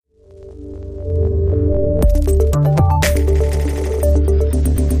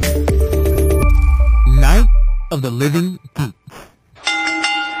of the Living Geeks.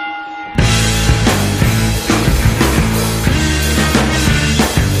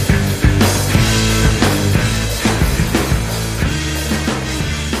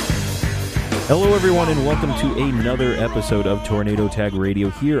 Hello, everyone, and welcome to another episode of Tornado Tag Radio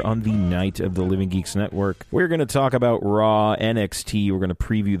here on the Night of the Living Geeks Network. We're going to talk about Raw, NXT, we're going to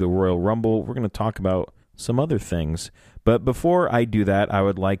preview the Royal Rumble, we're going to talk about some other things. But before I do that, I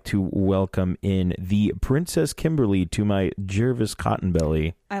would like to welcome in the Princess Kimberly to my Jervis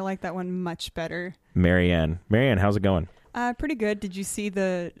Cottonbelly. I like that one much better. Marianne. Marianne, how's it going? Pretty good. Did you see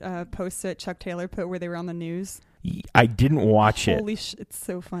the post that Chuck Taylor put where they were on the news? I didn't watch it. Holy shit, it's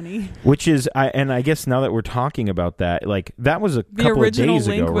so funny. Which is, I guess now that we're talking about that, like, that was a couple of days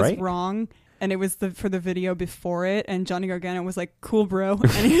ago, right? The original link was wrong, and it was for the video before it, and Johnny Gargano was like, cool, bro, and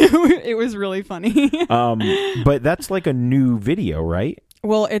it was really funny. But that's like a new video, right?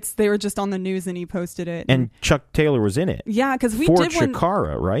 Well, they were just on the news, and he posted it. And Chuck Taylor was in it. Yeah, because we did one...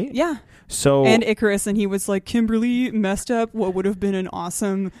 Chikara, right? Yeah. So and Icarus, and he was like, Kimberly messed up what would have been an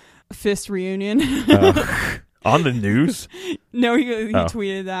awesome fist reunion. On the news? No, he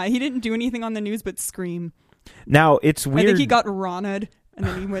tweeted that. He didn't do anything on the news but scream. Now, it's weird. I think he got Rona'd, and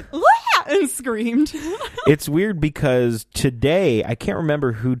then he went, Wah! And screamed. It's weird because today, I can't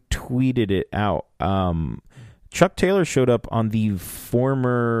remember who tweeted it out. Chuck Taylor showed up on the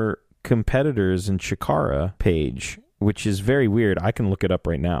former competitors in Chikara page, which is very weird. I can look it up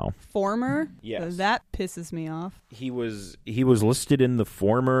right now. Former? Yes. That pisses me off. He was listed in the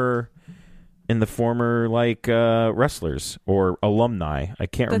former like wrestlers or alumni. I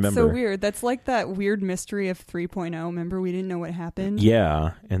can't remember. That's so weird. That's like that weird mystery of 3.0. Remember, we didn't know what happened?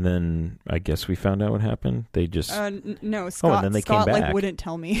 Yeah, and then I guess we found out what happened. They just no, Scott, and then they came back. Like wouldn't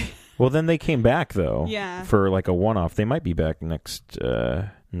tell me. Well, then they came back though. Yeah. For like a one-off. They might be back next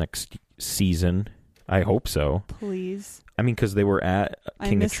season. I hope so. Please. I mean, because they were at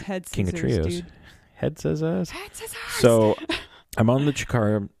King of Trios. Dude. Head Scissors. Head Scissors. So I'm on the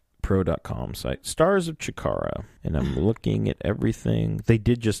ChikaraPro.com site, Stars of Chikara, and I'm looking at everything. They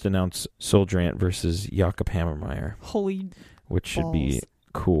did just announce Soldrant versus Jakob Hammermeyer. Holy which should balls. be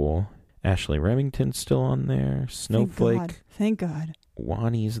cool. Ashley Remington's still on there. Snowflake. Thank God.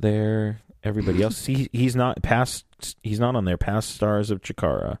 Wani's there. Everybody else. He's not on there. Past Stars of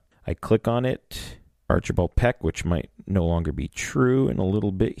Chikara. I click on it. Archibald Peck, which might no longer be true in a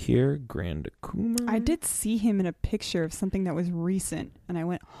little bit here. Grand Kumar. I did see him in a picture of something that was recent, and I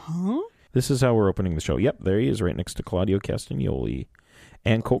went, huh? This is how we're opening the show. Yep, there he is right next to Claudio Castagnoli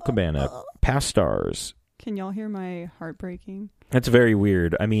and Colt Cabana. Past Stars. Can y'all hear my heart breaking? That's very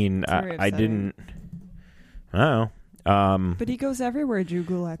weird. I mean, I didn't... I don't know. But he goes everywhere Drew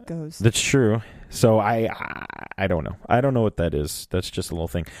Gulak goes. That's true. So I don't know. I don't know what that is. That's just a little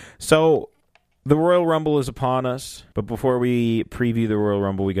thing. So... The Royal Rumble is upon us, but before we preview the Royal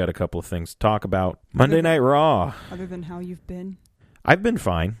Rumble, we got a couple of things to talk about. Monday Night Raw. Other than how you've been? I've been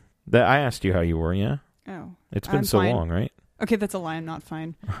fine. I asked you how you were, yeah? Oh. It's been so long, right? Okay, that's a lie. I'm not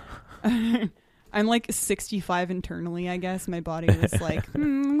fine. I'm like 65 internally, I guess. My body was like,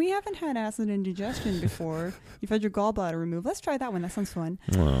 we haven't had acid indigestion before. You've had your gallbladder removed. Let's try that one. That sounds fun.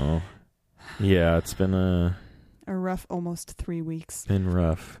 Oh. Yeah, it's been a rough almost 3 weeks. Been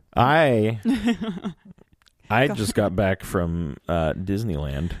rough. I just got back from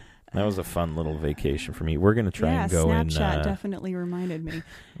Disneyland. That was a fun little vacation for me. We're going to try and go in... Snapchat definitely reminded me.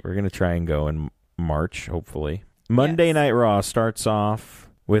 We're going to try and go in March, hopefully. Monday Night Raw starts off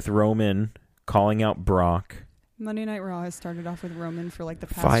with Roman calling out Brock. Monday Night Raw has started off with Roman for like the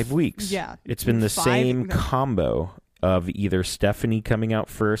past... 5 weeks. Yeah. It's been the same combo of either Stephanie coming out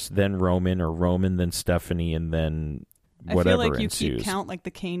first, then Roman, or Roman, then Stephanie, and then whatever ensues. I feel like you keep count like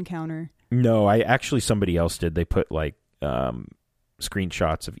the Kane counter. No, somebody else did. They put like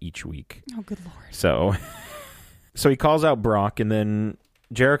screenshots of each week. Oh, good Lord. So he calls out Brock, and then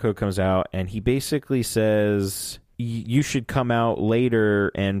Jericho comes out, and he basically says, you should come out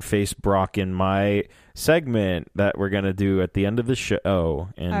later and face Brock in my segment that we're going to do at the end of the show.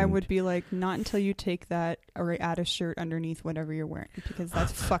 And I would be like, not until you take that or add a shirt underneath whatever you're wearing, because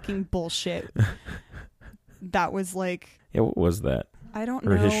that's fucking bullshit. That was like... Yeah, what was that? I don't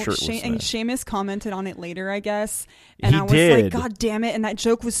know. His shirt and Sheamus commented on it later, I guess. And I was did. like, God damn it. And that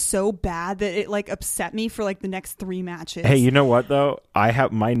joke was so bad that it like upset me for like the next 3 matches. Hey, you know what though?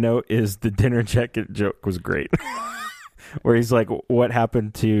 My note is the dinner jacket joke was great. Where he's like, what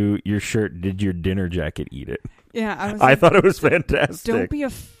happened to your shirt? Did your dinner jacket eat it? Yeah, I thought it was fantastic. Don't be a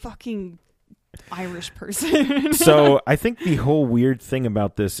fucking Irish person. So I think the whole weird thing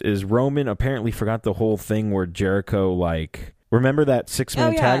about this is Roman apparently forgot the whole thing where Jericho like Remember that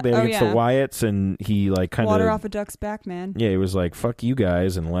 6-man tag they had against the yeah. Wyatts, and he like kind of water off a duck's back, man. Yeah, he was like, "Fuck you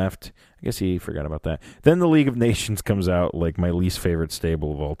guys," and left. I guess he forgot about that. Then the League of Nations comes out, like my least favorite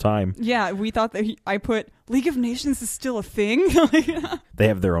stable of all time. Yeah, we thought that I put League of Nations is still a thing. They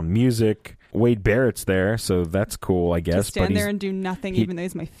have their own music. Wade Barrett's there, so that's cool, I guess. Just stand there and do nothing, even though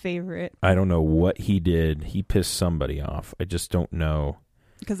he's my favorite. I don't know what he did. He pissed somebody off. I just don't know.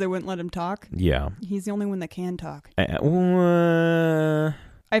 Because they wouldn't let him talk? Yeah. He's the only one that can talk. I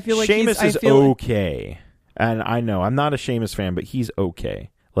feel like Sheamus is okay. And I know, I'm not a Sheamus fan, but he's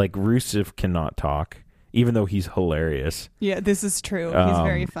okay. Like, Rusev cannot talk, even though he's hilarious. Yeah, this is true. He's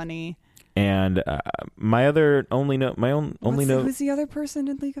very funny. And my only note. Who's the other person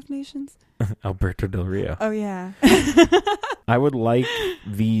in League of Nations? Alberto Del Rio. Oh, yeah. I would like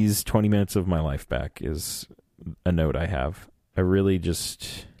these 20 minutes of my life back is a note I have. I really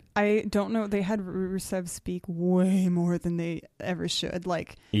just... I don't know. They had Rusev speak way more than they ever should.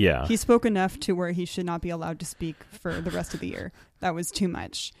 Like, yeah. He spoke enough to where he should not be allowed to speak for the rest of the year. That was too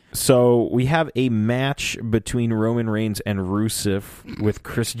much. So we have a match between Roman Reigns and Rusev with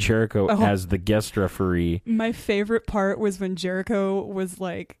Chris Jericho as the guest referee. My favorite part was when Jericho was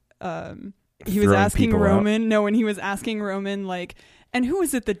like, he was asking Roman. No, when he was asking Roman, like, and who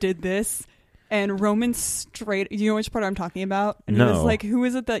is it that did this? And Roman straight, you know which part I'm talking about? And he was like, who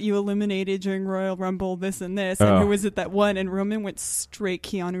is it that you eliminated during Royal Rumble, this and this? And who is it that won? And Roman went straight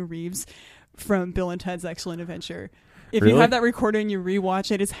Keanu Reeves from Bill and Ted's Excellent Adventure. If you have that recorded and you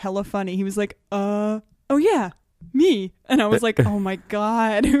rewatch it, it's hella funny. He was like, oh yeah, me. And I was like, oh my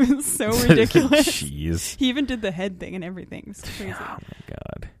God. It was so ridiculous. Jeez. He even did the head thing and everything. It was crazy. Oh my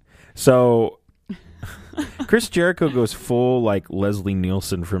God. So... Chris Jericho goes full like Leslie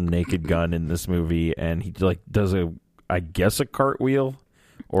Nielsen from Naked Gun in this movie, and he like does a cartwheel,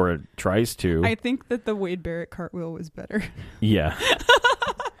 or tries to. I think that the Wade Barrett cartwheel was better. Yeah.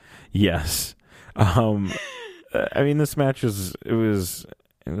 Yes. I mean, this match was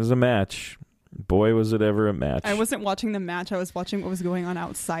a match. Boy, was it ever a match. I wasn't watching the match. I was watching what was going on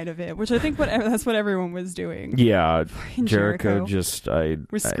outside of it, which I think that's what everyone was doing. Yeah. Jericho just...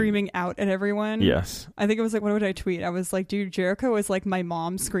 was screaming out at everyone. Yes. I think it was like, what would I tweet? I was like, dude, Jericho is like my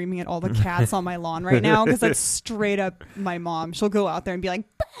mom screaming at all the cats on my lawn right now, because that's straight up my mom. She'll go out there and be like,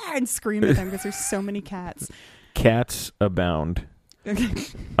 bah! And scream at them because there's so many cats. Cats abound.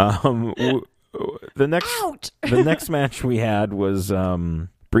 The next match we had was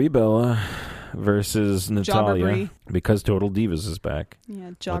Brie Bella versus Natalya, because Total Divas is back.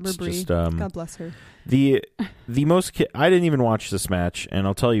 Yeah, Jobber Brie. God bless her. The most I didn't even watch this match, and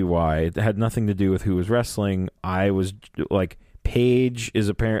I'll tell you why. It had nothing to do with who was wrestling. I was like, Paige is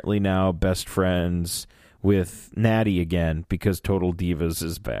apparently now best friends with Natty again because Total Divas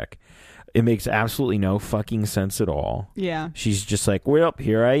is back. It makes absolutely no fucking sense at all. Yeah. She's just like, well,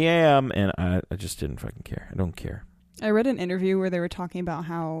 here I am, and I just didn't fucking care. I don't care. I read an interview where they were talking about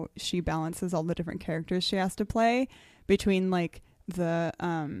how she balances all the different characters she has to play between like the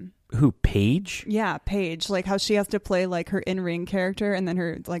who, Paige? Yeah, Paige. Like how she has to play like her in-ring character and then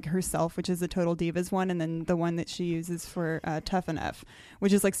her like herself, which is the Total Divas one, and then the one that she uses for Tough Enough,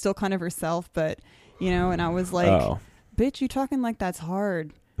 which is like still kind of herself, but you know. And I was like, bitch, you talking like that's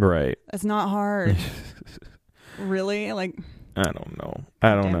hard? Right. It's not hard. Really? Like, I don't know.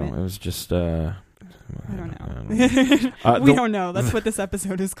 It was just I don't know. We don't know. That's what this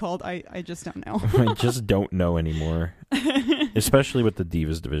episode is called. I just don't know. I just don't know anymore. Especially with the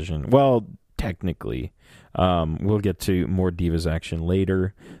Divas division. Well, technically. We'll get to more Divas action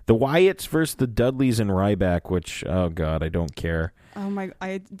later. The Wyatts versus the Dudleys and Ryback, which, oh God, I don't care. Oh my,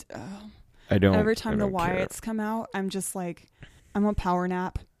 I don't. Every time the Wyatts come out, I'm just like, I'm a power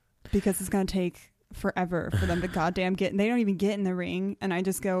nap, because it's going to take forever for them to goddamn get, and they don't even get in the ring, and I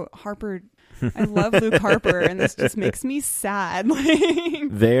just go, Harper, I love Luke Harper, and this just makes me sad.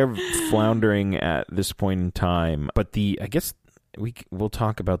 They're floundering at this point in time, but I guess we'll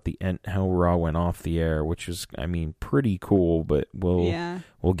talk about the end, how Raw went off the air, which is, I mean, pretty cool, but we'll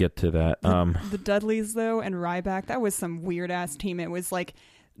get to that. The Dudleys though and Ryback, that was some weird ass team. It was like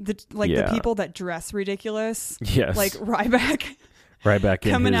the people that dress ridiculous. Yes, like Ryback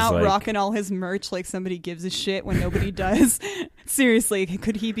coming out like, rocking all his merch like somebody gives a shit when nobody does. Seriously,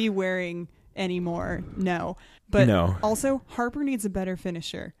 could he be wearing any more? No. But also, Harper needs a better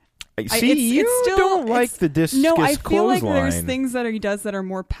finisher. See, you don't like the discus clothesline. No, I feel like there's things that he does that are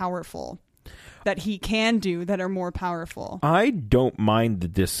more powerful, that he can do that are more powerful. I don't mind the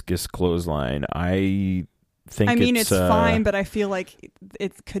discus clothesline. I mean, it's fine, but I feel like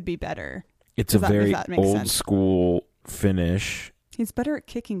it could be better. It's a very old school finish. He's better at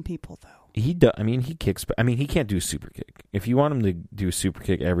kicking people, though. He does. I mean, he kicks. I mean, he can't do a super kick. If you want him to do a super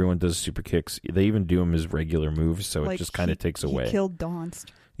kick, everyone does super kicks. They even do them as regular moves, so it just kind of takes away. He killed Donst.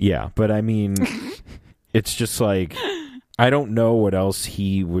 Yeah, but I mean, it's just like I don't know what else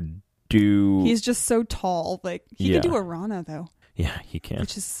he would do. He's just so tall. Like he can do a Rana though. Yeah, he can.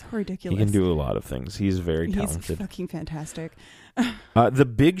 Which is so ridiculous. He can do a lot of things. He's very talented. He's fucking fantastic. The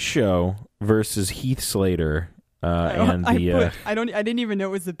Big Show versus Heath Slater. I didn't even know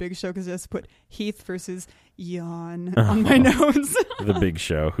it was the Big Show because I just put Heath versus Yawn on my notes. The Big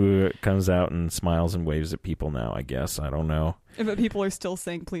Show, who comes out and smiles and waves at people now, I guess. I don't know. But people are still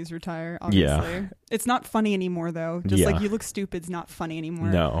saying, please retire, obviously. Yeah. It's not funny anymore, though. Just like, you look stupid's not funny anymore.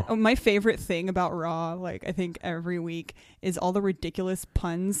 No. Oh, my favorite thing about Raw, like, I think every week, is all the ridiculous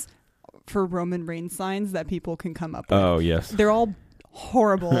puns for Roman Reigns signs that people can come up with. Oh, yes. They're all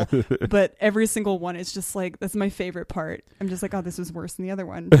horrible, but every single one is just like, that's my favorite part. I'm just like, oh, this was worse than the other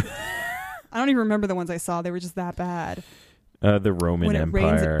one. I don't even remember the ones I saw. They were just that bad. The Roman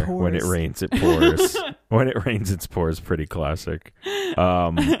Empire. When it rains, it pours. When it rains, it pours. Pretty classic.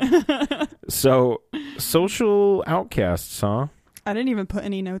 So, Social Outcasts, huh? I didn't even put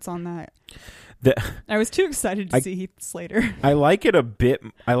any notes on that. I was too excited to see Heath Slater. I like it a bit.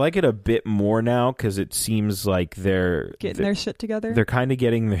 I like it a bit more now because it seems like they're getting their shit together. They're kind of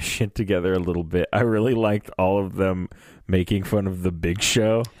getting their shit together a little bit. I really liked all of them making fun of the Big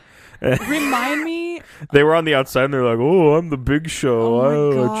Show. Remind me. They were on the outside and they're like, "Oh, I'm the Big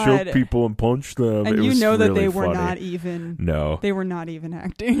Show. I choke people and punch them." And it was that really they were funny. not even. No, they were not even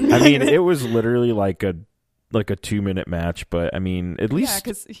acting. I mean, it was literally like a 2-minute match, but I mean, at least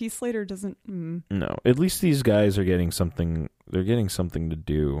because Heath Slater doesn't. No, at least these guys are getting something. They're getting something to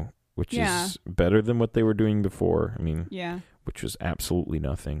do, which is better than what they were doing before. I mean, which was absolutely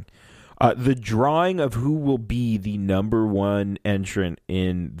nothing. The drawing of who will be the number one entrant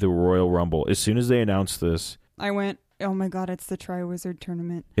in the Royal Rumble. As soon as they announced this, I went, oh my God, it's the Tri-Wizard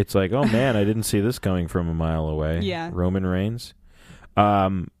tournament. It's like, oh man, I didn't see this coming from a mile away. Yeah. Roman Reigns. I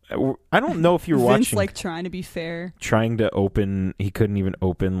don't know if you're watching. Like trying to be fair. Trying to open. He couldn't even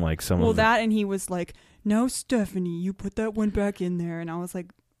open like some of that, and he was like, no, Stephanie, you put that one back in there. And I was like,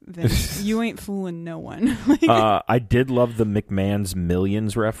 Vince, you ain't fooling no one. I did love the McMahon's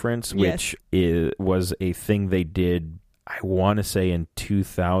Millions reference, which was a thing they did, I want to say in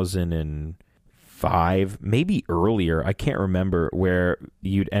 2005, maybe earlier, I can't remember, where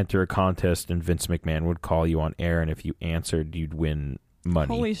you'd enter a contest and Vince McMahon would call you on air, and if you answered, you'd win money.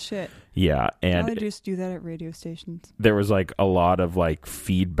 Holy shit. Yeah, and I just do that at radio stations. There was like a lot of like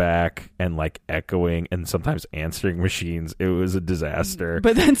feedback and like echoing and sometimes answering machines. It was a disaster.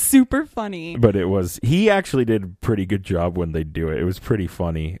 But that's super funny. But he actually did a pretty good job when they do it. It was pretty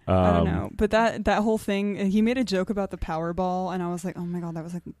funny. I don't know. But that whole thing, he made a joke about the Powerball, and I was like, oh my God, that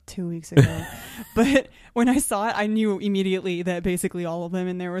was like 2 weeks ago. But when I saw it, I knew immediately that basically all of them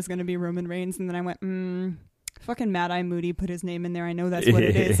in there was going to be Roman Reigns, and then I went, fucking Mad Eye Moody put his name in there. I know that's what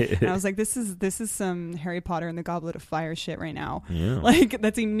it is. And I was like, this is some Harry Potter and the Goblet of Fire shit right now. Yeah. Like,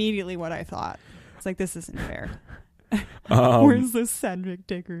 that's immediately what I thought. It's like, this isn't fair. Where's the Cedric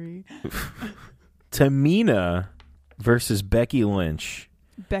Diggory? Tamina versus Becky Lynch.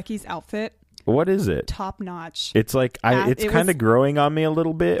 Becky's outfit. What is it? Top notch. It's like it's kind of growing on me a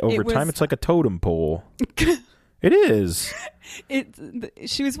little bit over time. It's like a totem pole. It is.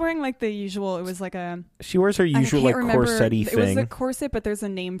 She was wearing like the usual. It was like a. She wears her usual like corset-y thing. It was a corset, but there's a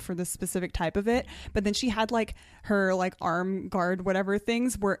name for the specific type of it. But then she had like her like arm guard, whatever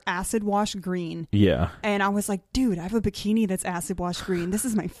things were acid wash green. Yeah. And I was like, dude, I have a bikini that's acid wash green. This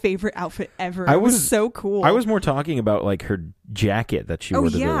is my favorite outfit ever. It was so cool. I was more talking about like her jacket that she wore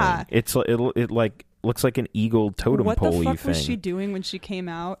to the ring. It like looks like an eagle totem pole-y thing. What the fuck was she doing when she came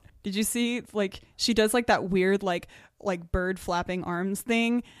out? Did you see, like, she does, like, that weird, like bird flapping arms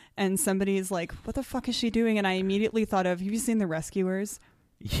thing, and somebody's like, what the fuck is she doing? And I immediately thought of, have you seen The Rescuers?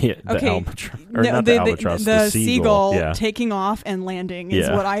 Yeah, the seagull taking off and landing is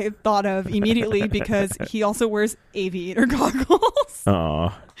what I thought of immediately, because he also wears aviator goggles.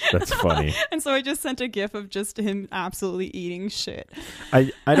 Oh, that's funny. And so I just sent a gif of just him absolutely eating shit.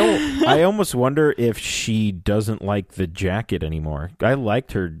 I almost wonder if she doesn't like the jacket anymore. I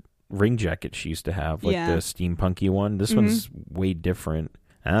liked her ring jacket she used to have, like the steampunky one. This one's way different.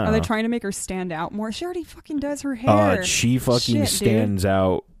 Are they trying to make her stand out more? She already fucking does her hair. She fucking stands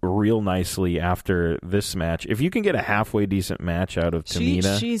out real nicely after this match. If you can get a halfway decent match out of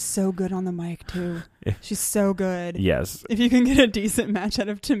Tamina. She's so good on the mic, too. She's so good. Yes. If you can get a decent match out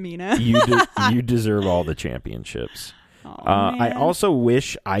of Tamina. You deserve all the championships. Oh, I also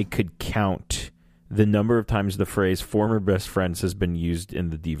wish I could count the number of times the phrase former best friends has been used in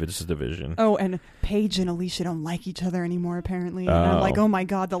the Divas division. Oh, and Paige and Alicia don't like each other anymore, apparently. And I'm like, oh my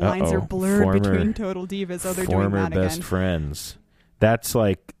God, the lines are blurred between Total Divas. Oh, they're doing that again. Former best friends. That's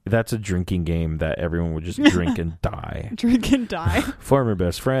a drinking game that everyone would just drink and die. Drink and die. Former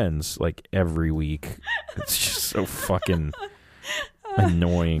best friends, like every week. It's just so fucking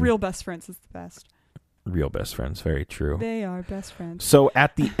annoying. Real best friends is the best. Real best friends, very true. They are best friends. So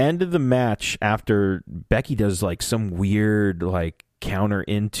at the end of the match, after Becky does like some weird like counter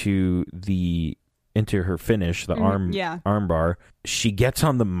into her finish, the arm bar, she gets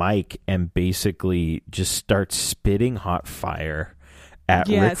on the mic and basically just starts spitting hot fire at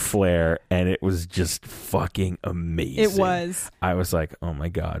Ric Flair, and it was just fucking amazing. It was. I was like, oh my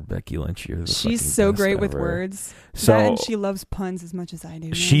God, Becky Lynch, you're the She's so great ever. with words. So and she loves puns as much as I do.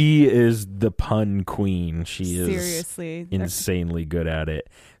 Man. She is the pun queen. She is seriously insanely good at it.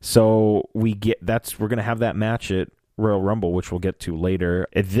 So we're gonna have that match at Royal Rumble, which we'll get to later.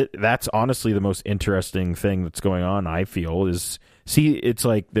 That's honestly the most interesting thing that's going on, I feel, is it's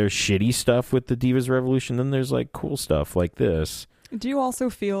like there's shitty stuff with the Divas Revolution, then there's like cool stuff like this. Do you also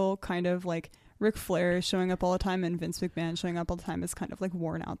feel kind of like Ric Flair showing up all the time and Vince McMahon showing up all the time is kind of like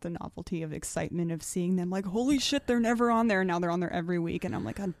worn out the novelty of excitement of seeing them like, holy shit, they're never on there, and now they're on there every week, and I'm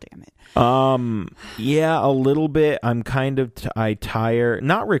like, God damn it. Yeah, a little bit. I'm kind of I tire.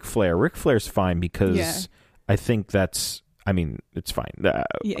 Not Ric Flair. Ric Flair's fine because I think it's fine.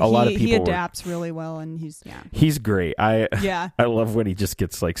 A lot of people he adapts really well, and he's great. I love when he just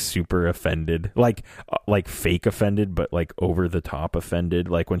gets like super offended, like fake offended, but like over the top offended.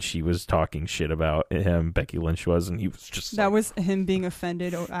 Like when she was talking shit about him, Becky Lynch was, and he was just was him being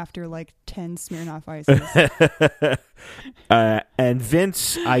offended after like 10 Smirnoff Ices. And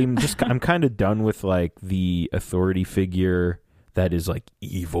Vince, I'm kind of done with like the authority figure that is like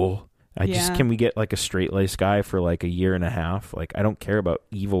evil. Can we get like a straight-laced guy for like a year and a half? Like, I don't care about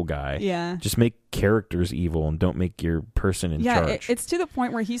evil guy. Yeah. Just make characters evil and don't make your person in charge. It's to the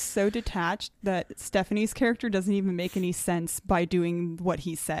point where he's so detached that Stephanie's character doesn't even make any sense by doing what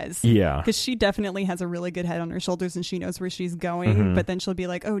he says. Yeah. Because she definitely has a really good head on her shoulders and she knows where she's going, but then she'll be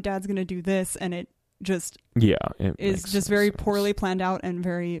like, oh, Dad's going to do this, and it just is just very poorly planned out and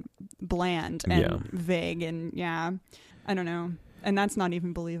very bland and vague, and I don't know. And that's not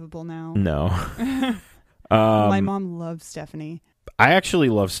even believable now. No. My mom loves Stephanie. I actually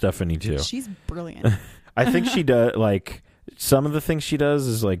love Stephanie too. She's brilliant. I think she does, like, some of the things she does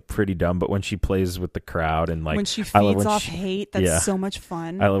is like pretty dumb, but when she plays with the crowd and like when she feeds off hate, that's so much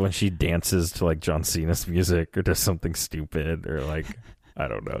fun. I love when she dances to like John Cena's music or does something stupid or like I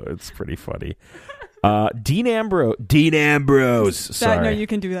don't know. It's pretty funny. Dean Ambrose. Sorry. No, you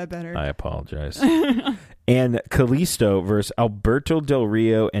can do that better. I apologize. And Kalisto versus Alberto Del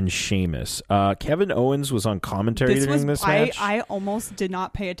Rio and Sheamus. Kevin Owens was on commentary during this match. I almost did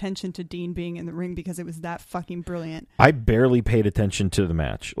not pay attention to Dean being in the ring because it was that fucking brilliant. I barely paid attention to the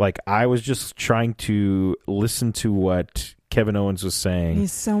match. Like, I was just trying to listen to what Kevin Owens was saying.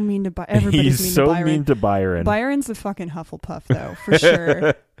 He's so mean to Byron. Everybody's mean to Byron. Byron's a fucking Hufflepuff, though, for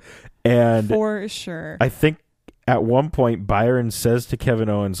sure. And for sure. I think at one point Byron says to Kevin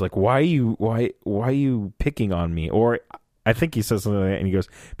Owens, like, why are you picking on me? Or I think he says something like that, and he goes,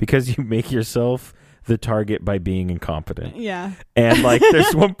 because you make yourself the target by being incompetent. Yeah. And like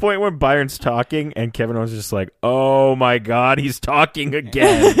there's one point when Byron's talking and Kevin Owens is just like, oh my God, he's talking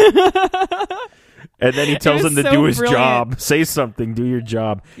again. And then he tells him to do his job. Say something, do your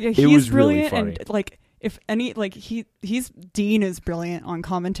job. Yeah, it was brilliant, really funny. And like if any, like Dean is brilliant on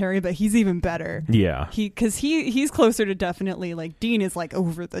commentary, but he's even better. Yeah. Because he's closer to definitely like Dean is like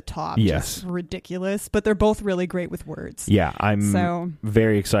over the top. Yes. Just ridiculous, but they're both really great with words. Yeah. I'm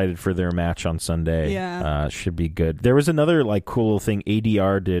very excited for their match on Sunday. Yeah. Should be good. There was another like cool little thing.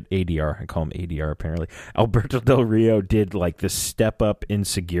 ADR. I call him ADR apparently. Alberto Del Rio did like the step up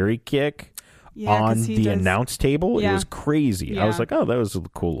ensiguri kick. On the announce table. It was crazy. I was like, oh, that was a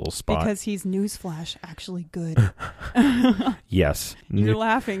cool little spot. Because he's newsflash actually good. Yes. You're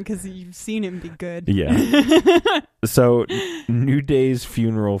laughing because you've seen him be good. Yeah. So New Day's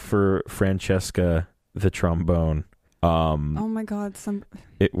funeral for Francesca the trombone. Oh my God.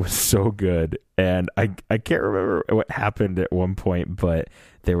 It was so good. And I can't remember what happened at one point, but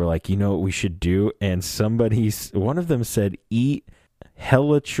they were like, you know what we should do? And one of them said, eat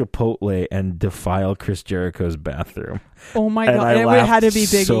hella Chipotle and defile Chris Jericho's bathroom. Oh my And god! I It had to be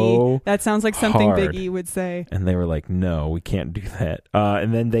laughed Big so E. That sounds like something hard. Big E would say. And they were like, no, we can't do that.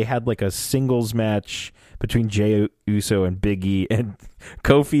 And then they had like a singles match between Jey Uso and Big E, and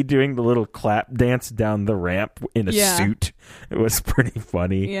Kofi doing the little clap dance down the ramp in a suit. It was pretty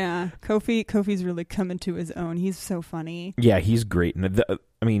funny. Yeah, Kofi's really coming to his own. He's so funny. Yeah, he's great. And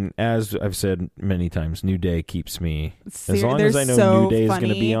I mean, as I've said many times, New Day keeps me. As long They're as I know so New Day is going to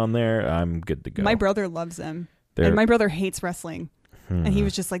funny. be on there, I'm good to go. My brother loves them. They're- And my brother hates wrestling. And he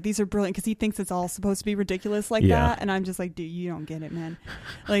was just like, these are brilliant, because he thinks it's all supposed to be ridiculous like that. And I'm just like, dude, you don't get it, man.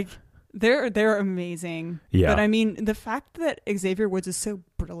 Like, they're amazing. Yeah. But I mean, the fact that Xavier Woods is so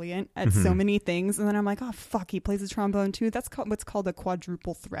brilliant at so many things, and then I'm like, oh, fuck, he plays the trombone too. That's what's called a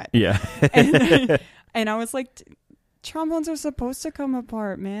quadruple threat. Yeah. And I was like, trombones are supposed to come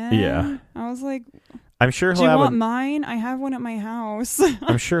apart, man. Yeah. I was like, I'm sure do he'll you have want mine? I have one at my house.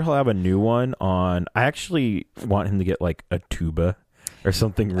 I'm sure he'll have a new one on. I actually want him to get like a tuba or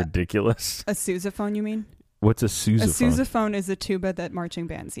something ridiculous. A sousaphone, you mean? What's a A sousaphone? sousaphone is a tuba that marching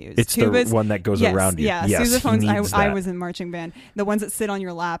bands use. It's Tubas, the one that goes yes, around you. Yeah, Yes, he sousaphones. needs I that. was in marching band. The ones that sit on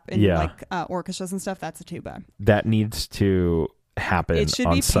your lap in Yeah. like orchestras and stuff. That's a tuba. That needs to happen. It should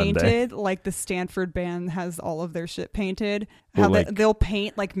on be Sunday. painted like the Stanford band has all of their shit painted. How Well, like- they'll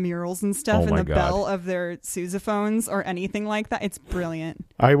paint like murals and stuff Oh in my the God. bell of their sousaphones or anything like that. It's brilliant.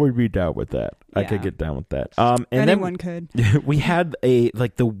 I would be down with that. I could Yeah. get down with that. And Anyone could. then we had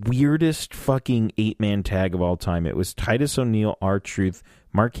the weirdest fucking 8-man tag of all time. It was Titus O'Neil, R-Truth,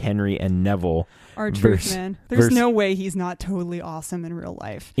 Mark Henry, and Neville. Our truth, Verse- man. There's verse- no way he's not totally awesome in real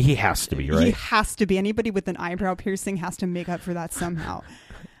life. He has to be, He right? has to be. Anybody with an eyebrow piercing has to make up for that somehow.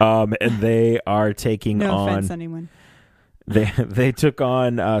 And they are taking No on. offense, anyone. They took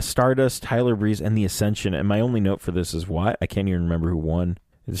on Stardust, Tyler Breeze, and the Ascension. And my only note for this is why I can't even remember who won.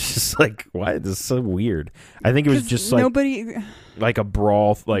 It's just like, why? This is so weird. I think it was 'Cause just like nobody. like a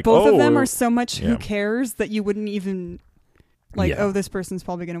brawl. Like Both of them oh, are so much yeah. who cares that you wouldn't even like. Yeah. Oh, this person's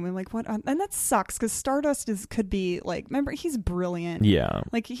probably gonna win. Like what? And that sucks because Stardust could be like. Remember, he's brilliant. Yeah,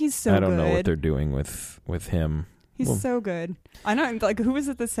 Like he's so. I don't good. know what they're doing with him. He's Well- so good. I know. Like, who was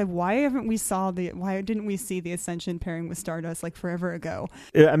it that said, Why didn't we see the Ascension pairing with Stardust like forever ago,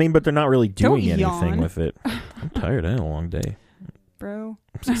 I mean, but they're not really doing Don't anything yawn. with it. I'm tired. I had a long day. bro?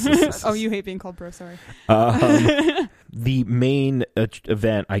 Oh, you hate being called bro. Sorry. The main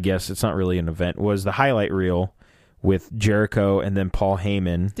event, I guess it's not really an event, was the highlight reel with Jericho and then Paul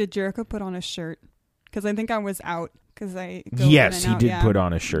Heyman. Did Jericho put on a shirt? Because I think I was out. Because I go Yes, in he and out. did Yeah. put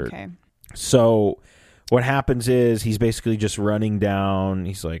on a shirt. Okay. So what happens is he's basically just running down.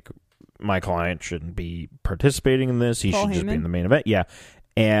 He's like, my client shouldn't be participating in this. He Paul should just be Heyman? in the main event. Yeah.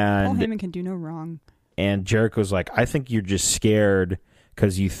 Paul And Heyman can do no wrong. and Jericho's like, I think you're just scared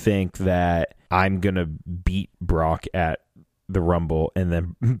because you think that I'm going to beat Brock at the Rumble. And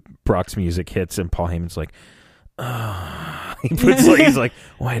then Brock's music hits and Paul Heyman's like, he's like,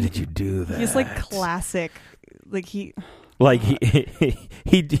 why did you do that? He's like classic. Like he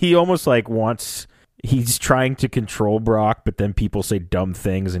almost like wants. He's trying to control Brock, but then people say dumb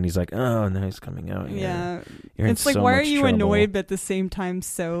things, and he's like, "Oh, no, he's coming out." Yeah. You're in It's like, so why are much you trouble. annoyed, but at the same time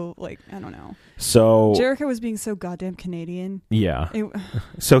so, like, I don't know. So Jericho was being so goddamn Canadian. yeah, It,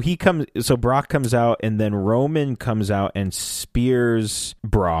 so Brock comes out, and then Roman comes out and spears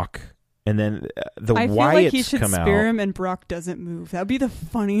Brock, and then the I feel Wyatts like he should come spear out. him and Brock doesn't move. That would be the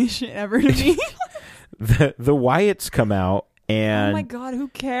funniest shit ever to me. The Wyatts come out, and oh my god, who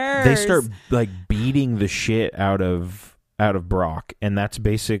cares? they start like beating the shit out of Brock, and that's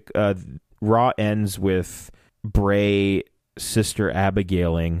basic. Raw ends with Bray sister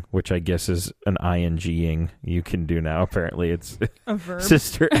Abigailing, which I guess is an ing you can do now. Apparently, it's a verb.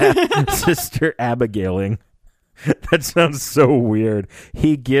 sister Abigailing. That sounds so weird.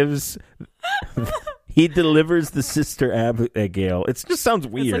 He delivers the sister Abigail. It just sounds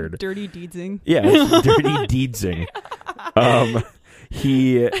It's weird. like dirty deedsing. Yeah, it's dirty deedsing.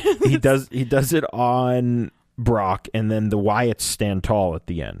 He does it on Brock, and then the Wyatts stand tall at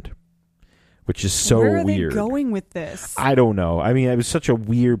the end, which is so Where are weird. they going with this? I don't know. I mean, it was such a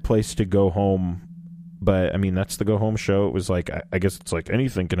weird place to go home, but I mean, that's the go home show. It was like, I guess it's like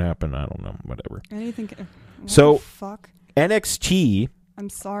anything can happen. I don't know, whatever. Anything? What So- the fuck? NXT, I'm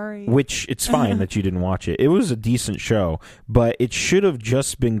sorry. which it's fine that you didn't watch it. It was a decent show, but it should have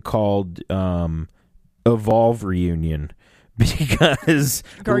just been called Evolve Reunion because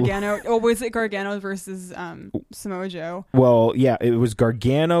Gargano. Oh, was it Gargano versus Samoa Joe? well, yeah, it was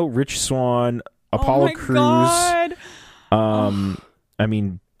Gargano, Rich Swann, Apollo oh my Crews. God. I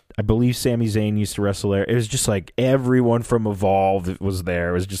mean, I believe Sami Zayn used to wrestle there. It was just like everyone from Evolve was there.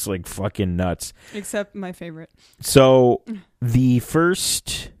 It was just like fucking nuts. Except my favorite. So the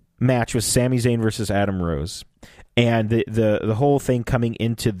first match was Sami Zayn versus Adam Rose. And the whole thing coming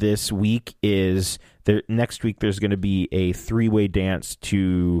into this week is next week there's going to be a 3-way dance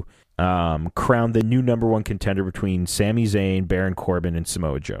to crown the new number 1 contender between Sami Zayn, Baron Corbin, and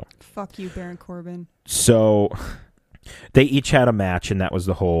Samoa Joe. Fuck you, Baron Corbin. So they each had a match, and that was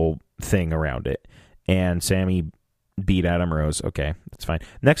the whole thing around it. And Sami beat Adam Rose. Okay, that's fine.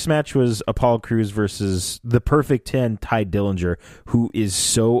 Next match was Apollo Crews versus the Perfect 10, Ty Dillinger, who is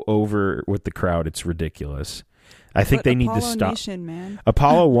so over with the crowd, it's ridiculous. I think they need to stop. Nation, man.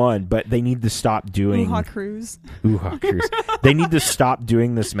 Apollo won, but they need to stop doing Uha Cruz. Uha Cruz. They need to stop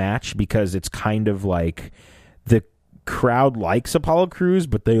doing this match because it's kind of like the crowd likes Apollo Crews,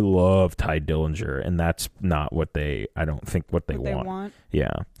 but they love Ty Dillinger, and that's not what I don't think what they want.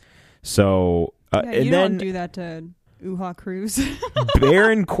 Yeah. So and you then don't do that to Uha Cruz.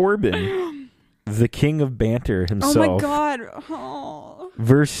 Baron Corbin, the king of banter himself. Oh my God. Oh.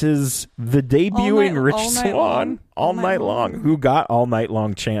 Versus the debuting Rich Swann all night long, long. who got all night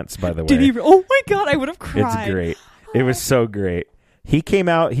long chance, by the way. Did he? Oh my God, I would have cried. It's great. It was so great. He came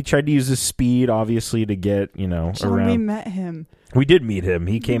out. He tried to use his speed, obviously, to get John, around. we met him. We did meet him.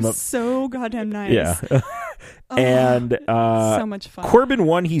 He came up so goddamn nice. Yeah, and so much fun. Corbin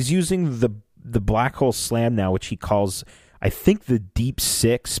won. He's using the Black Hole Slam now, which he calls, I think, the Deep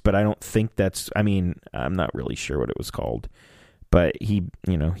Six, but I don't think that's. I mean, I'm not really sure what it was called. But he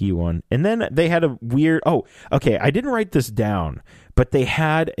won. And then they had a weird... Oh, okay, I didn't write this down, but they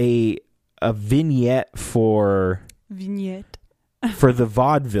had a vignette for the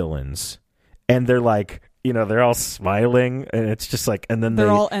vaudevillains. And they're like, they're all smiling, and it's just like... And then they're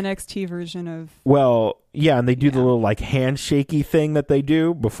all NXT version of... Well, yeah, and they do the little like handshakey thing that they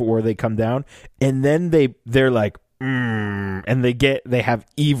do before they come down. And then they're like... and they have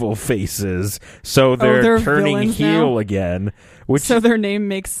evil faces, so they're turning heel again. So their name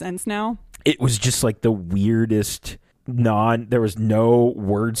makes sense now. It was just like the weirdest. There was no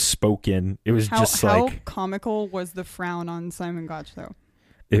words spoken. It was how comical was the frown on Simon Gotch though?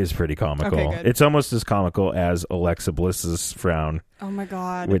 It was pretty comical. Okay, good. It's almost as comical as Alexa Bliss's frown. Oh my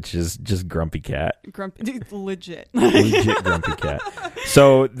God! Which is just grumpy cat. Legit grumpy cat.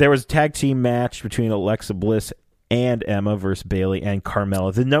 So there was a tag team match between Alexa Bliss and Emma versus Bayley and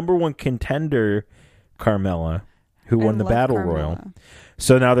Carmella. The number 1 contender, Carmella, who won the Battle Royal.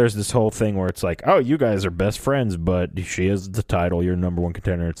 So now there's this whole thing where it's like, oh, you guys are best friends, but she has the title, you're number 1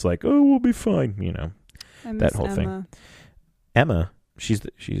 contender. It's like, oh, we'll be fine, that whole thing. Emma, was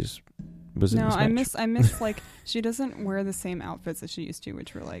in this match. I miss like she doesn't wear the same outfits as she used to,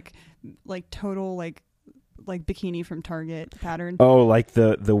 which were like total like bikini from Target pattern. Oh, like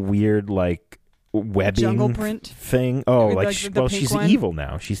the weird like webbing jungle print thing. Oh, like she's one. Evil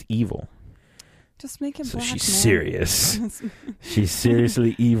now. She's evil. Just make it black. So she's serious. She's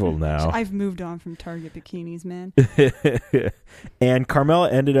seriously evil now. I've moved on from Target bikinis, man. And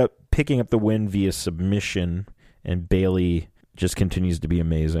Carmella ended up picking up the win via submission, and Bayley just continues to be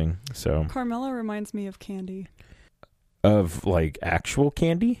amazing. So Carmella reminds me of Candy. Of like actual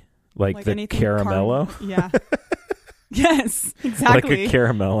candy? Like the caramello? Yeah. Yes, exactly. Like a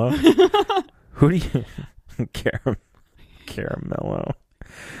caramello? Who do you... Caramello.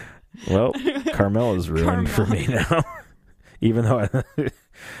 Well, Carmella's ruined for me now. Even though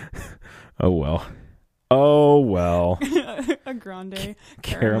Oh, well. A grande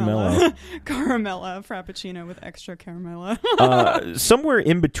Caramella. Caramella Frappuccino with extra caramella. Somewhere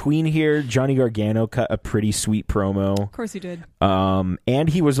in between here, Johnny Gargano cut a pretty sweet promo. Of course he did. And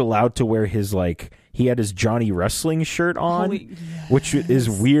he was allowed to wear his he had his Johnny Wrestling shirt on, which is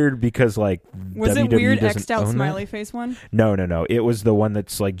weird because was WWE it weird X'd out smiley face one? No. It was the one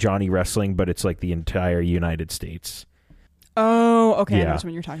that's like Johnny Wrestling, but it's like the entire United States. Oh, okay. Yeah. I know which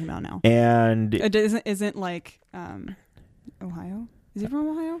one you're talking about now. And it isn't like Ohio? Is he from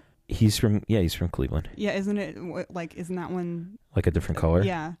Ohio? He's from Cleveland. Yeah, isn't that one like a different color?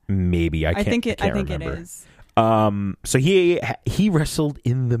 Yeah, maybe. I think it is. So he wrestled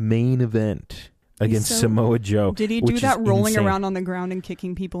in the main event against Samoa Joe. Did he do that rolling around on the ground and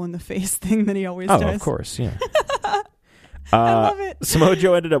kicking people in the face thing that he always does? Oh, of course, yeah. I love it. Samoa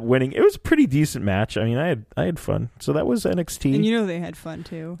Joe ended up winning. It was a pretty decent match. I mean, I had fun. So that was NXT. And they had fun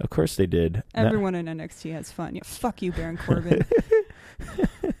too. Of course they did. Everyone in NXT has fun. Yeah, fuck you, Baron Corbin.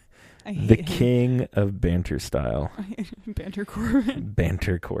 I hate the him. king of banter style. Banter Corbin.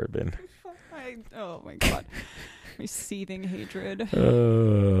 Banter Corbin. Oh my God. My seething hatred.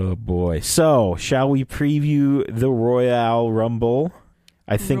 Oh boy. So, shall we preview the Royal Rumble?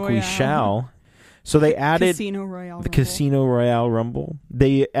 I think we Royale. shall. So they added Casino Royale. the Rumble. Casino Royale Rumble.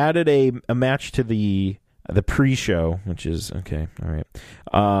 They added a match to the pre-show, which is okay. All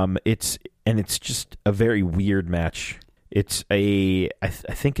right. It's just a very weird match. It's I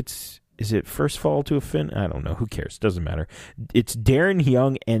think is it first fall to a fin? I don't know. Who cares? Doesn't matter. It's Darren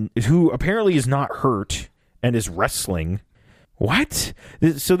Young, and who apparently is not hurt and is wrestling. What?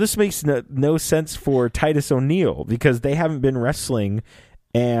 So this makes no sense for Titus O'Neil because they haven't been wrestling,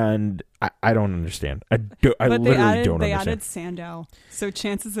 and I don't understand. I literally don't They understand. added Sandow, so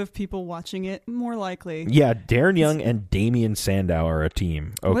chances of people watching it more likely. Yeah, Darren Young and Damian Sandow are a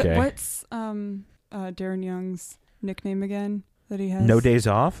team. Okay. What's Darren Young's nickname again that he has? No Days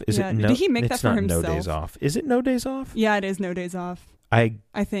Off? Is it no? Did he make that it's for not himself? No Days Off. Is it No Days Off? Yeah, it is No Days Off. I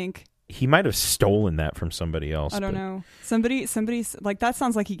think. He might have stolen that from somebody else. I don't know. Somebody like that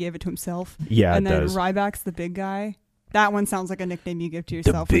sounds like he gave it to himself. Yeah, and it then does. Ryback's the big guy. That one sounds like a nickname you give to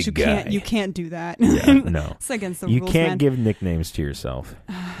yourself, which big guy. you can't do that. Yeah, no. It's against the You rules, can't man. give nicknames to yourself.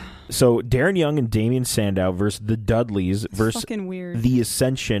 So Darren Young and Damian Sandow versus the Dudleys versus fucking weird. the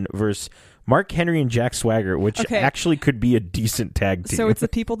Ascension versus Mark Henry and Jack Swagger, which Okay. actually could be a decent tag team. So it's the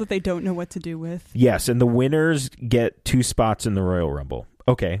people that they don't know what to do with. Yes, and the winners get 2 spots in the Royal Rumble.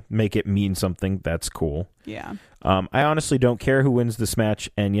 Okay, make it mean something. That's cool. Yeah. I honestly don't care who wins this match,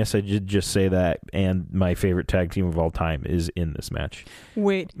 and yes, I did just say that, and my favorite tag team of all time is in this match.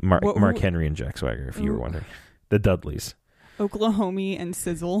 Wait. Mark Henry and Jack Swagger, if you were wondering. The Dudleys. Oklahoma and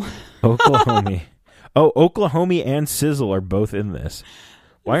Sizzle. Oklahoma. Oklahoma and Sizzle are both in this.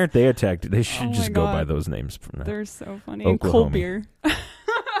 Why aren't they a tag team? They should Oh just my go God. by those names from now. They're so funny. Oklahoma. And cold beer.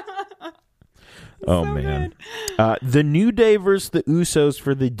 Oh, So man. good. The New Day versus the Usos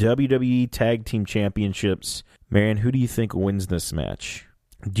for the WWE Tag Team Championships. Marianne, who do you think wins this match?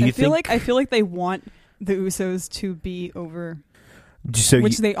 Do you I feel like they want the Usos to be over,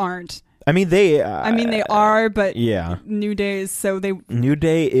 which they aren't. I mean, they are, but yeah. New Day is so they. New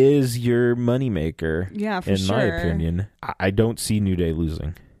Day is your moneymaker. Yeah, for in sure. my opinion. I don't see New Day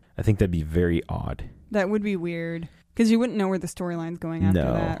losing. I think that'd be very odd. That would be weird because you wouldn't know where the storyline's going after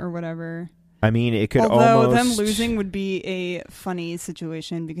No. that or whatever. I mean, it could Although almost... them losing would be a funny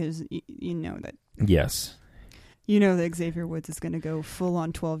situation because you know that. Yes. You know that Xavier Woods is going to go full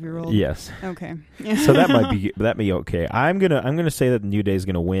on 12-year-old. Yes. Okay. So that may be okay. I'm gonna say that the New Day is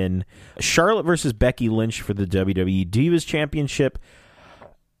gonna win. Charlotte versus Becky Lynch for the WWE Divas Championship.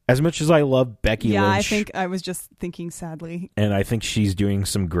 As much as I love Becky Lynch, I think I was just thinking sadly. and I think she's doing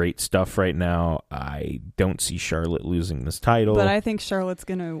some great stuff right now, I don't see Charlotte losing this title. But I think Charlotte's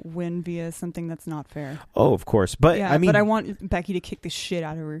going to win via something that's not fair. Oh, of course. But Yeah, I mean, but I want Becky to kick the shit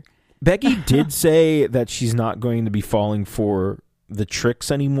out of her. Becky did say that she's not going to be falling for the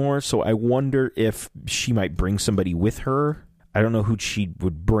tricks anymore, so I wonder if she might bring somebody with her. I don't know who she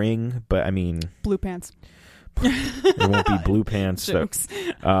would bring, but I mean... Blue pants. It won't be Blue Pants. Jokes.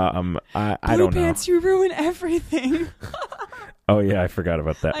 I Blue don't pants, you ruin everything. know. Oh, yeah, I forgot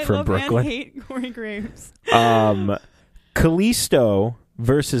about that I from love Brooklyn. and hate Corey Graves. Kalisto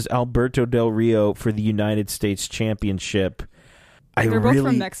versus Alberto Del Rio for the United States Championship. They're both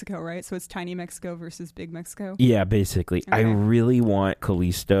from Mexico, right? So it's Tiny Mexico versus Big Mexico. Yeah, basically. Okay. I really want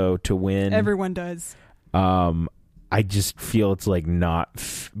Kalisto to win. Everyone does. I just feel it's like not...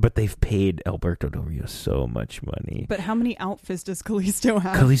 but they've paid Alberto Del Rio so much money. But how many outfits does Kalisto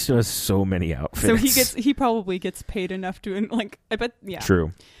have? Kalisto has so many outfits. So he probably gets paid enough to, like, I bet, yeah.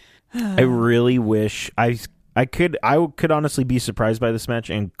 True. I really wish... I could honestly be surprised by this match,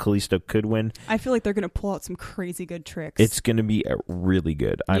 and Kalisto could win. I feel like they're going to pull out some crazy good tricks. It's going to be really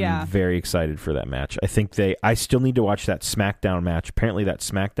good. I'm very excited for that match. I still need to watch that SmackDown match. Apparently that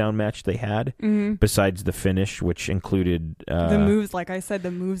SmackDown match they had, besides the finish, which included... the moves, like I said,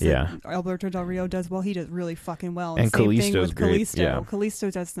 yeah. that Alberto Del Rio does well, he does really fucking well. And same Kalisto's thing with great, Kalisto. yeah.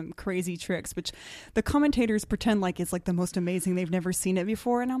 Kalisto does some crazy tricks, which the commentators pretend like it's like the most amazing. They've never seen it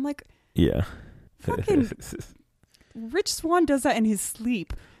before, and I'm like... Yeah. Fucking Rich Swann does that in his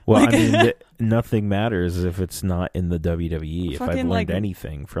sleep. Well, like, I mean, nothing matters if it's not in the WWE. If I've Fucking, learned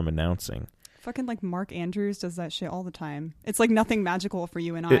anything from announcing. Fucking like Mark Andrews does that shit all the time. It's like nothing magical for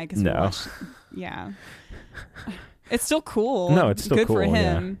you and I. No. Yeah. It's still cool. No, it's still good cool, for him.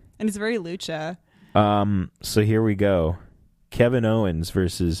 yeah. And it's very lucha. So here we go. Kevin Owens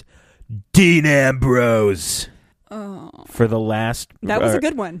versus Dean Ambrose. Oh. For the last... That was a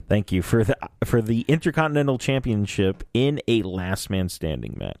good one. Thank you. For the Intercontinental Championship in a last man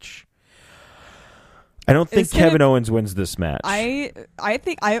standing match. I don't think Kevin Owens wins this match. I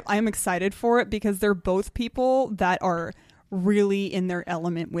think I'm excited for it because they're both people that are really in their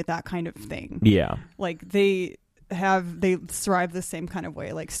element with that kind of thing. Yeah. Like they thrive the same kind of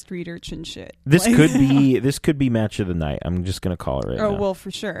way, like street urchin shit. This Like- could be match of the night. I'm just gonna call it right now. well,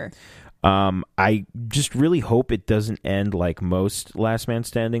 for sure. I just really hope it doesn't end like most Last Man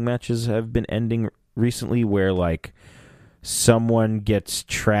Standing matches have been ending recently, where like someone gets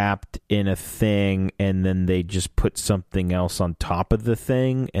trapped in a thing and then they just put something else on top of the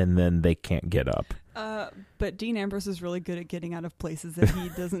thing and then they can't get up. But Dean Ambrose is really good at getting out of places that he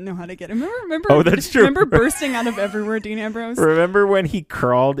doesn't know how to get. Remember? Oh, that's true. Remember bursting out of everywhere, Dean Ambrose? Remember when he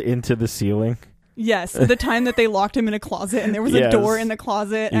crawled into the ceiling? Yes, the time that they locked him in a closet and there was a Yes. door in the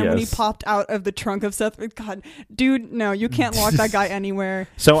closet, and when he Yes. popped out of the trunk of Seth, God, dude, no, you can't lock that guy anywhere.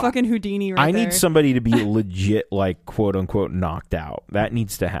 So fucking Houdini right I there. need somebody to be legit, like, quote unquote, knocked out. That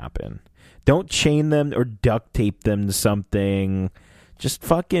needs to happen. Don't chain them or duct tape them to something. Just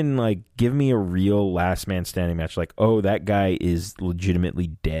fucking, like, give me a real Last Man Standing match. Like, oh, that guy is legitimately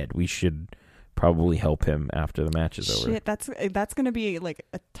dead. We should probably help him after the match is over. Shit, that's gonna be like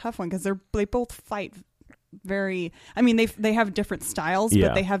a tough one because they both fight very. I mean, they have different styles, Yeah.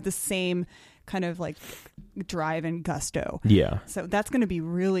 but they have the same kind of like drive and gusto. Yeah. So that's gonna be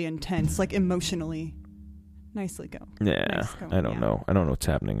really intense, like emotionally. Nicely go. Yeah. Nice going, I don't yeah. know. I don't know what's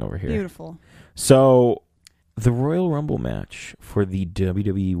happening over here. Beautiful. So, the Royal Rumble match for the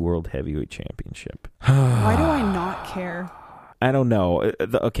WWE World Heavyweight Championship. Why do I not care? I don't know.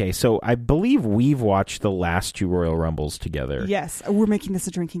 Okay, so I believe we've watched the last two Royal Rumbles together. Yes, we're making this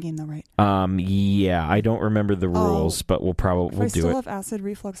a drinking game though, right? Yeah, I don't remember the rules, but we'll If I do still it. have acid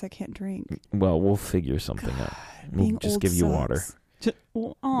reflux, I can't drink. Well, we'll figure something out. We'll Being just old give you sucks. water.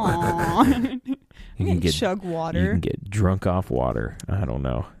 Aww. You can can get chug You water. can get drunk off water. I don't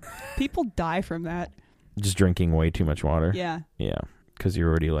know. People die from that. Just drinking way too much water. Yeah. Yeah, because you're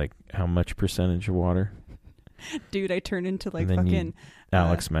already like how much percentage of water? Dude, I turn into like And then you- fucking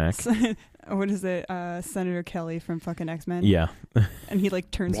Alex Mack. what is it? Senator Kelly from fucking X-Men. Yeah, And he like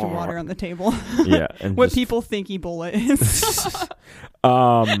turns to water on the table. yeah. And What just- people think Ebola is.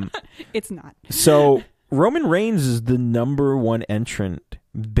 It's not. So Roman Reigns is the number one entrant,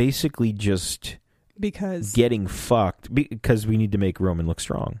 basically just Because getting fucked because we need to make Roman look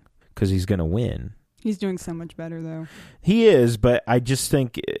strong because he's going to win. he's doing so much better though. He is, but I just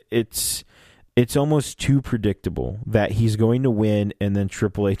think it's almost too predictable that he's going to win and then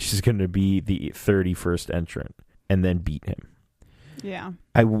Triple H is going to be the 31st entrant and then beat him. Yeah.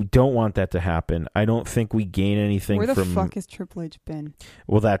 I don't want that to happen. I don't think we gain anything Where the from. fuck has Triple H been?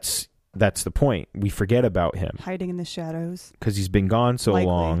 Well, that's the point. We forget about him Hiding in the shadows. because he's been gone so Likely.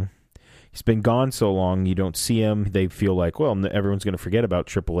 long. He's been gone so long. You don't see him. They feel like, well, everyone's going to forget about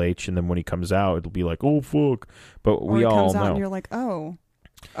Triple H, and then when he comes out, it'll be like, oh fuck. But Or we it all comes out know. and you're like, oh.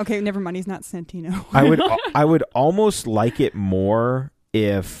 Okay, never mind. He's not Santino. I would almost like it more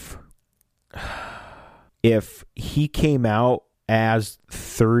if he came out as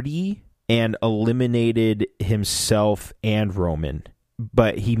 30 and eliminated himself and Roman,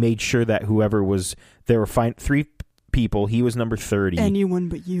 but he made sure that whoever was there were three people. He was number 30. Anyone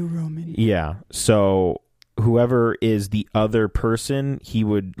but you, Roman. Yeah. So whoever is the other person, he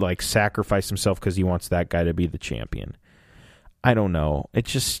would like sacrifice himself because he wants that guy to be the champion. I don't know. I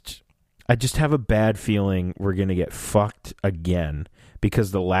just have a bad feeling we're going to get fucked again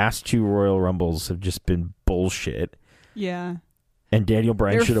because the last two Royal Rumbles have just been bullshit. Yeah. And Daniel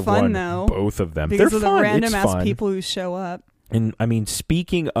Bryan They're should have fun, won though, both of them. Because They're of fun. the random It's ass fun. people who show up. And I mean,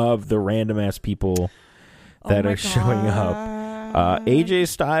 speaking of the random ass people that Oh my are showing up, God. AJ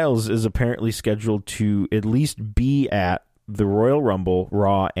Styles is apparently scheduled to at least be at the Royal Rumble,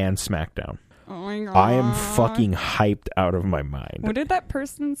 Raw, and SmackDown. Oh my God. I am fucking hyped out of my mind. What did that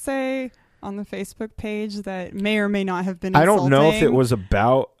person say on the Facebook page that may or may not have been I don't know if it insulting? was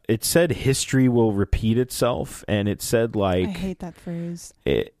about. It said history will repeat itself, and it said I like hate that phrase.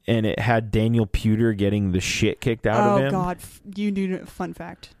 it, and it had Daniel Pewter getting the shit kicked out of him. Oh God, you do. Fun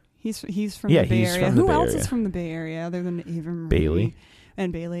fact: he's from Yeah, the Bay he's Area. from the Who Bay else Area. is from the Bay Area other than Ava Marie Bailey.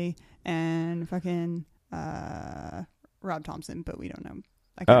 and Bailey and fucking Rob Thompson? But we don't know.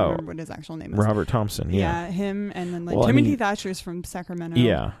 I can't remember what his actual name is. Robert Thompson. Yeah. him and then like Well, I Timothy mean- Thatcher's from Sacramento.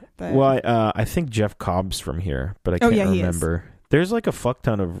 Yeah. but Well, I think Jeff Cobb's from here, but I Oh, can't yeah, he is. remember. There's like a fuck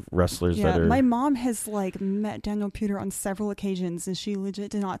ton of wrestlers yeah, that are. my mom has like met Daniel Pewter on several occasions, and she legit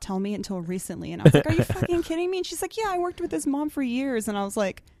did not tell me until recently. And I was like, "Are you fucking kidding me?" And she's like, "Yeah, I worked with his mom for years." And I was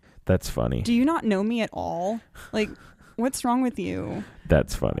like, That's funny. "Do you not know me at all? Like, what's wrong with you?"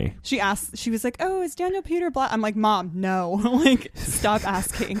 That's funny. She asked. She was like, "Oh, is Daniel Pewter black?" I'm like, "Mom, no. Like, stop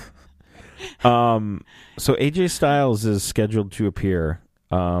asking." So AJ Styles is scheduled to appear.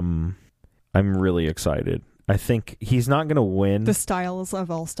 I'm really excited. I think he's not going to win. The styles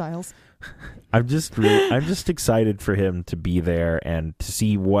of all styles. I'm just excited for him to be there and to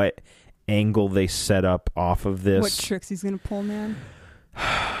see what angle they set up off of this. What tricks he's going to pull, man.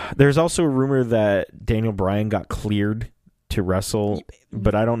 There's also a rumor that Daniel Bryan got cleared to wrestle,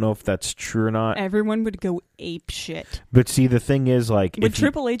 but I don't know if that's true or not. Everyone would go ape shit. But see, the thing is, like, would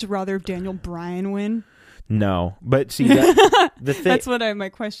Triple H rather have Daniel Bryan win? No, but see, that's what my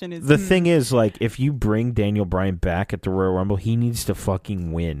question is. The thing is, like, if you bring Daniel Bryan back at the Royal Rumble, he needs to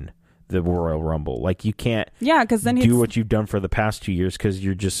fucking win the Royal Rumble. Like, you can't because then do what you've done for the past 2 years because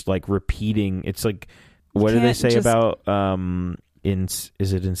you're just, like, repeating. It's like, what do they say about...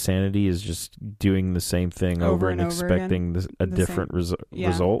 is it insanity? Is just doing the same thing over and expecting a different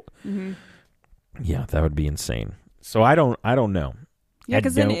result. Mm-hmm. Yeah, that would be insane. So I don't know. Yeah,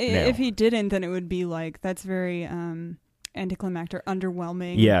 because then if he didn't, then it would be like that's very anticlimactic or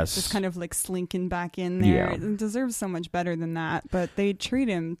underwhelming. Yes, just kind of like slinking back in there. Yeah. It deserves so much better than that, but they treat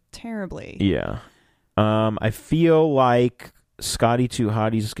him terribly. Yeah, I feel like Scotty 2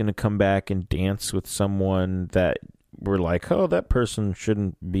 Hottie's going to come back and dance with someone that we're like, oh, that person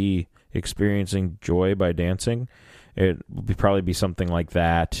shouldn't be experiencing joy by dancing. It will probably be something like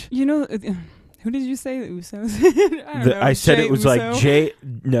that. You know, who did you say? The Usos? I said Jay it was Uso?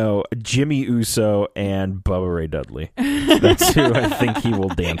 like Jimmy Uso and Bubba Ray Dudley. That's who I think he will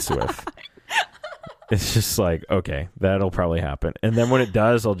dance with. It's just like, okay, that'll probably happen. And then when it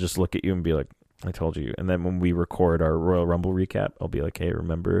does, I'll just look at you and be like, I told you. And then when we record our Royal Rumble recap, I'll be like, hey,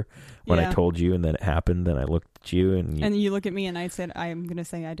 remember when I told you and then it happened? Then I looked at you and you look at me and I said, I'm going to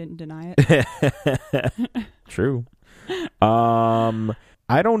say I didn't deny it. True.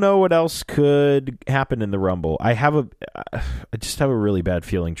 I don't know what else could happen in the Rumble. I just have a really bad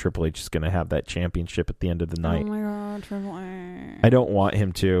feeling Triple H is going to have that championship at the end of the night. Oh my God, Triple H. I don't want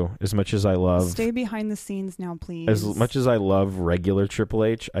him to. As much as I love... Stay behind the scenes now, please. As much as I love regular Triple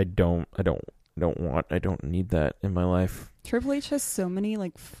H, I don't need that in my life. Triple H has so many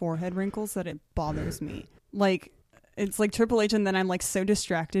like forehead wrinkles that it bothers me. Like, it's like Triple H and then I'm like so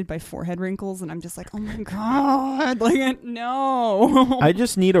distracted by forehead wrinkles and I'm just like, oh my God, like, no. I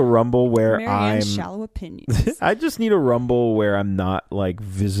just need a Rumble where Marianne's shallow opinions. I just need a Rumble where I'm not like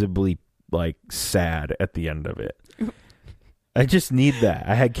visibly like sad at the end of it. I just need that.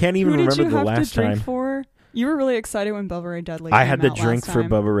 I can't even remember the last time. For? You were really excited when Bubba Ray Dudley. I had to drink for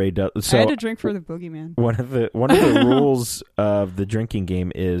Bubba Ray Dudley. So I had to drink for the Boogeyman. One of the rules of the drinking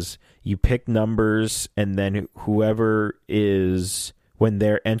game is you pick numbers, and then whoever is when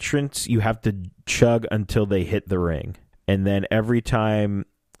their entrance, you have to chug until they hit the ring, and then every time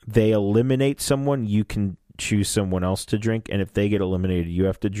they eliminate someone, you can choose someone else to drink, and if they get eliminated, you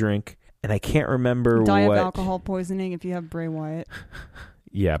have to drink. And I can't remember Die what of alcohol poisoning if you have Bray Wyatt.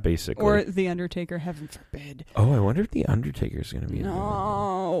 Yeah, basically. Or The Undertaker, heaven forbid. Oh, I wonder if The Undertaker's going to be in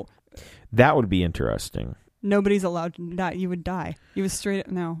No. That would be interesting. Nobody's allowed to die. You would die. You would straight up,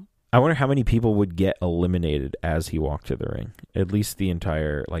 no. I wonder how many people would get eliminated as he walked to the ring. At least the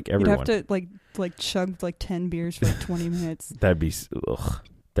entire, like, everyone. You'd have to, like chug, 10 beers for, 20 minutes. That'd be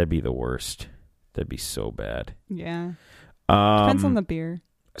the worst. That'd be so bad. Yeah. Depends on the beer.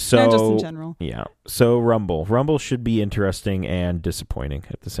 So, no, just in general. Yeah. So Rumble should be interesting and disappointing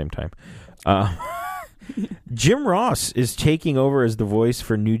at the same time. Jim Ross is taking over as the voice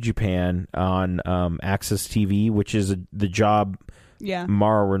for New Japan on Access TV, which is the job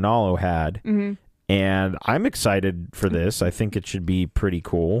Mauro Ranallo had. Mm-hmm. And I'm excited for this. I think it should be pretty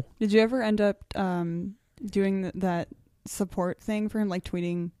cool. Did you ever end up doing that support thing for him, like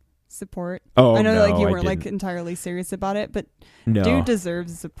tweeting support? Oh, I know no, that you weren't didn't. Entirely serious about it, but no. Dude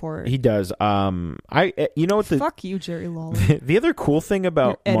deserves support. He does. You know what? Fuck you, Jerry Lawler. The other cool thing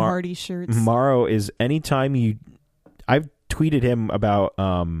about Ed Hardy shirts. Mauro is anytime I've tweeted him about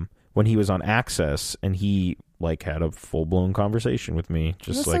when he was on Access and he like had a full blown conversation with me,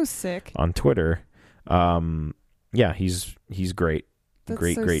 just like so sick. On Twitter. Yeah, he's great. That's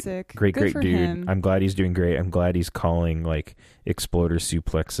great, so great, sick. great Good for dude. him. I'm glad he's doing great. I'm glad he's calling like exploder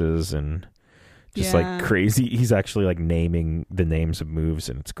suplexes and just like crazy. He's actually like naming the names of moves,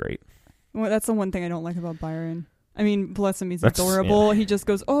 and it's great. Well, that's the one thing I don't like about Byron. I mean, bless him, he's adorable. Yeah. He just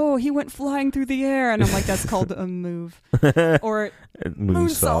goes, "Oh, he went flying through the air," and I'm like, "That's called a move." Or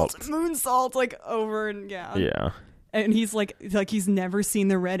moonsault, like over and yeah. And he's like he's never seen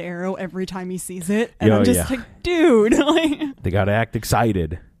the red arrow every time he sees it. And I'm just like, dude. They got to act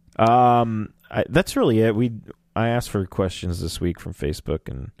excited. That's really it. I asked for questions this week from Facebook,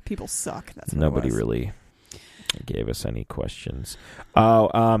 and people suck. That's what nobody really gave us any questions.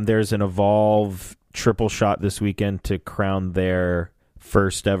 There's an Evolve triple shot this weekend to crown their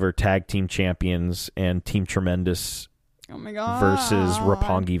first ever tag team champions, and Team Tremendous Oh my god! versus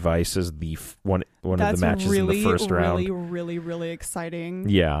Roppongi Vice as the one of the matches really, in the first round. Really, really, really exciting.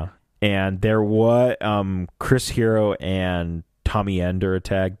 Yeah, and there was Chris Hero and Tommy End are a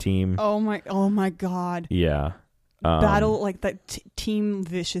tag team. Oh my god! Yeah, Battle like that. Team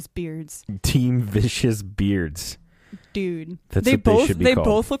Vicious Beards. Team Vicious Beards. Dude, That's they what both they should be called.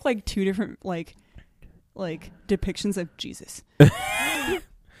 both look like two different like depictions of Jesus.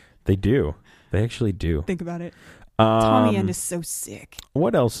 They do. They actually do. Think about it. Tommy End is so sick.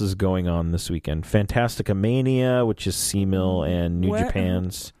 What else is going on this weekend? Fantastica Mania, which is C-Mill and New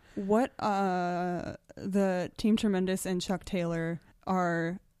Japan's. What the Team Tremendous and Chuck Taylor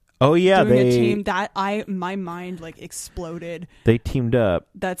are doing a team that my mind like exploded. They teamed up.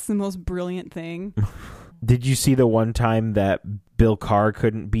 That's the most brilliant thing. Did you see the one time that Bill Carr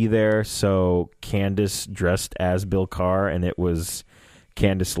couldn't be there, so Candice dressed as Bill Carr, and it was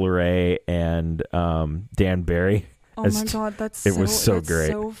Candice LeRae and Dan Barry? Oh my god, that's great.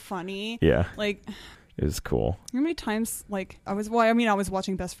 So funny. Yeah, like it was cool. How many times I was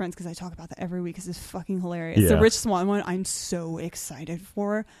watching Best Friends because I talk about that every week because it's fucking hilarious. Yeah. The Rich Swann one, I'm so excited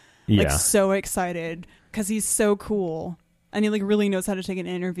for. Yeah, so excited because he's so cool and he really knows how to take an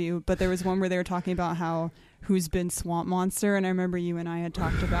interview. But there was one where they were talking about who's been Swamp Monster, and I remember you and I had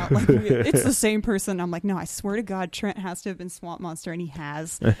talked about it's the same person. I'm like, no, I swear to God, Trent has to have been Swamp Monster, and he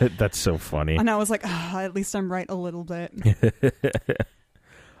has. That's so funny. And I was like, at least I'm right a little bit.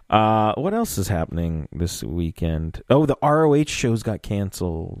 What else is happening this weekend? Oh, the ROH shows got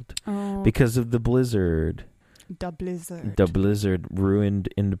canceled because of the blizzard. The blizzard. The blizzard ruined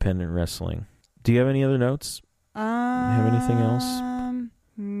independent wrestling. Do you have any other notes? Have anything else?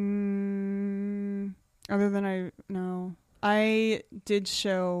 Other than I did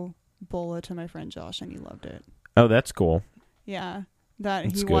show Bola to my friend Josh, and he loved it. Oh, that's cool. Yeah,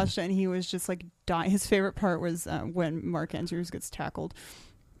 that's he good. watched it and he was just like dying. His favorite part was when Mark Andrews gets tackled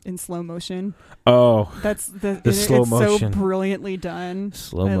in slow motion. Oh, that's the slow motion. It's so brilliantly done.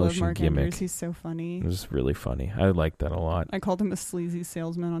 Slow I motion love Mark gimmick. Andrews. He's so funny. It was really funny. I like that a lot. I called him a sleazy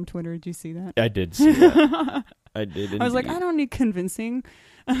salesman on Twitter. Did you see that? I did see that. I did. Indeed. I was like, I don't need convincing.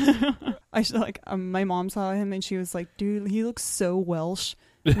 My mom saw him and she was like, dude, he looks so Welsh.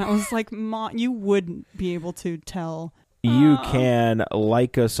 And I was like, Mom, you wouldn't be able to tell. You can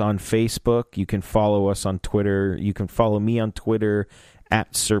like us on Facebook. You can follow us on Twitter. You can follow me on Twitter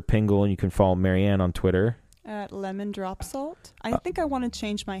at Sir Pingle, and you can follow Marianne on Twitter at Lemon Drop Salt. I think I want to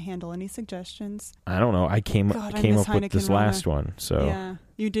change my handle. Any suggestions? I don't know. I came up with this last one. So yeah,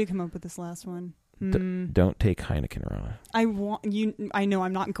 you did come up with this last one. Don't take Heineken, Rana. I know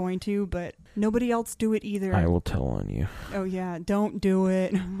I'm not going to, but nobody else do it either. I will tell on you. Oh yeah, don't do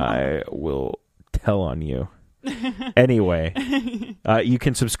it. I will tell on you. Anyway, you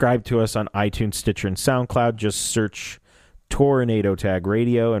can subscribe to us on iTunes, Stitcher, and SoundCloud. Just search Tornado Tag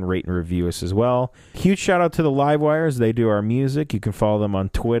Radio and rate and review us as well. Huge shout out to the Livewires. They do our music. You can follow them on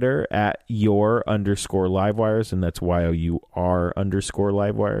Twitter at your_Livewires, and that's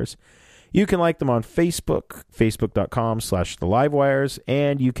YOUR_Livewires. You can like them on Facebook, facebook.com/thelivewires,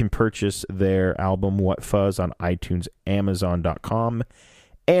 and you can purchase their album What Fuzz on iTunes, Amazon.com,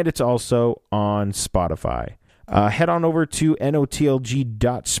 and it's also on Spotify. Head on over to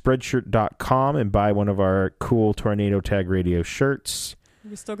notlg.spreadshirt.com and buy one of our cool Tornado Tag Radio shirts.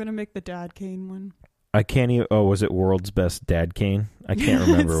 We're still going to make the Dad Cane one. I can't even... Oh, was it World's Best Dad Cane? I can't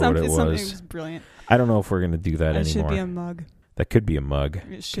remember what it was. It was brilliant. I don't know if we're going to do that anymore. It should be a mug. That could be a mug.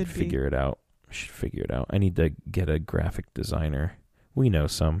 It should be. Figure it out. I should figure it out. I need to get a graphic designer. We know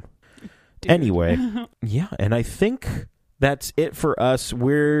some. Dude. Anyway, yeah, and I think that's it for us.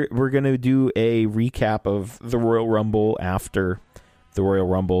 We're going to do a recap of the Royal Rumble after the Royal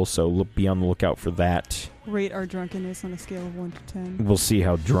Rumble, so be on the lookout for that. Rate our drunkenness on a scale of 1 to 10. We'll see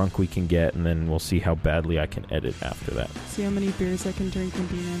how drunk we can get, and then we'll see how badly I can edit after that. See how many beers I can drink when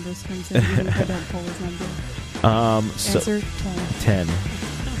Dean Ambrose comes in, even if I don't pull his number. Answer 10.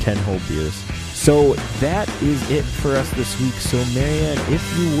 10 whole beers. So that is it for us this week. So Marianne, if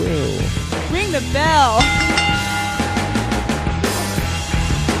you will, ring the bell.